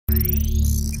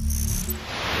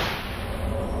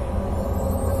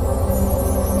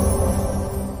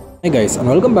Hey guys, and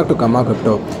welcome back to Kama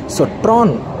Crypto. So Tron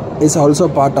is also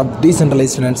part of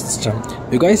decentralized finance system.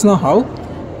 You guys know how?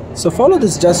 So follow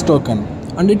this JST token,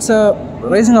 and it's a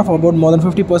rising of about more than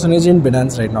 50% in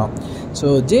Binance right now.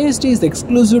 So JST is the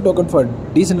exclusive token for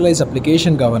decentralized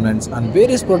application governance and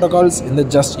various protocols in the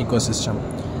JST ecosystem.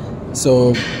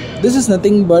 So this is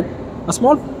nothing but a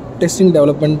small testing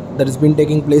development that has been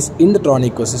taking place in the Tron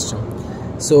ecosystem.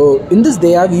 So in this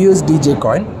they have USDJ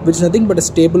coin, which is nothing but a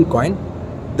stable coin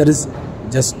that is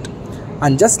just,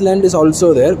 and Just Lend is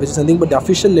also there, which is nothing but the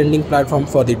official lending platform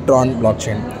for the Tron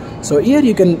blockchain. So here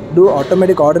you can do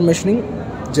automatic order machining,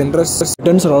 generous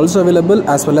returns are also available,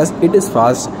 as well as it is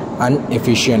fast and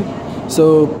efficient.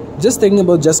 So just thinking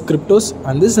about just cryptos,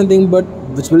 and this is nothing but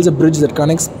which builds a bridge that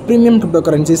connects premium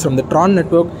cryptocurrencies from the Tron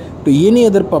network to any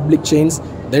other public chains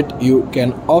that you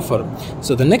can offer.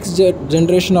 So the next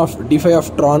generation of DeFi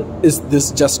of Tron is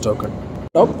this JST token.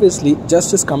 Obviously,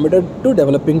 JST is committed to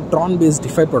developing Tron-based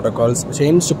DeFi protocols, which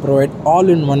aims to provide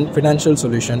all-in-one financial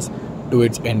solutions to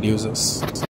its end users.